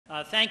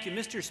Thank you,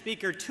 Mr.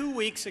 Speaker. 2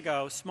 weeks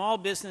ago, small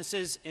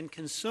businesses and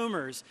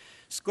consumers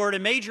scored a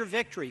major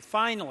victory,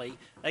 finally,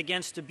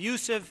 against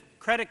abusive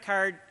credit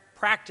card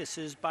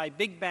practices by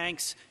big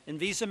banks and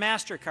Visa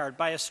MasterCard.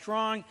 By a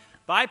strong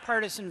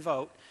bipartisan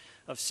vote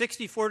of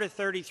 64 to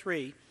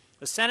 33,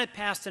 the Senate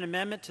passed an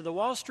amendment to the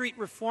Wall Street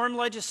reform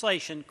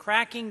legislation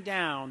cracking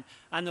down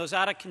on those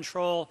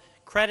out-of-control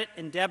credit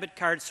and debit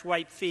card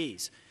swipe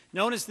fees.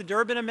 Known as the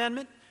Durbin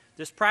Amendment,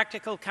 this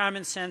practical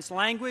common sense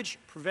language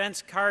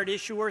prevents card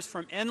issuers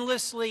from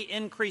endlessly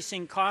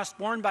increasing costs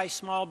borne by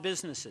small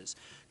businesses,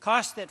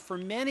 costs that for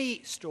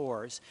many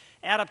stores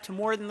add up to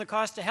more than the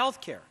cost of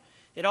health care.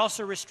 It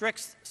also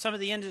restricts some of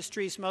the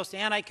industry's most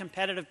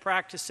anti-competitive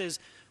practices,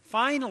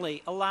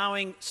 finally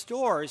allowing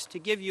stores to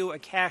give you a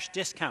cash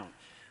discount.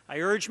 I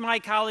urge my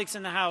colleagues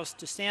in the House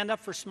to stand up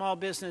for small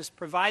business,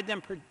 provide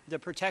them the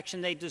protection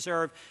they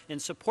deserve,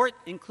 and support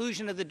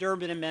inclusion of the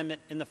Durbin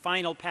Amendment in the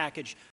final package.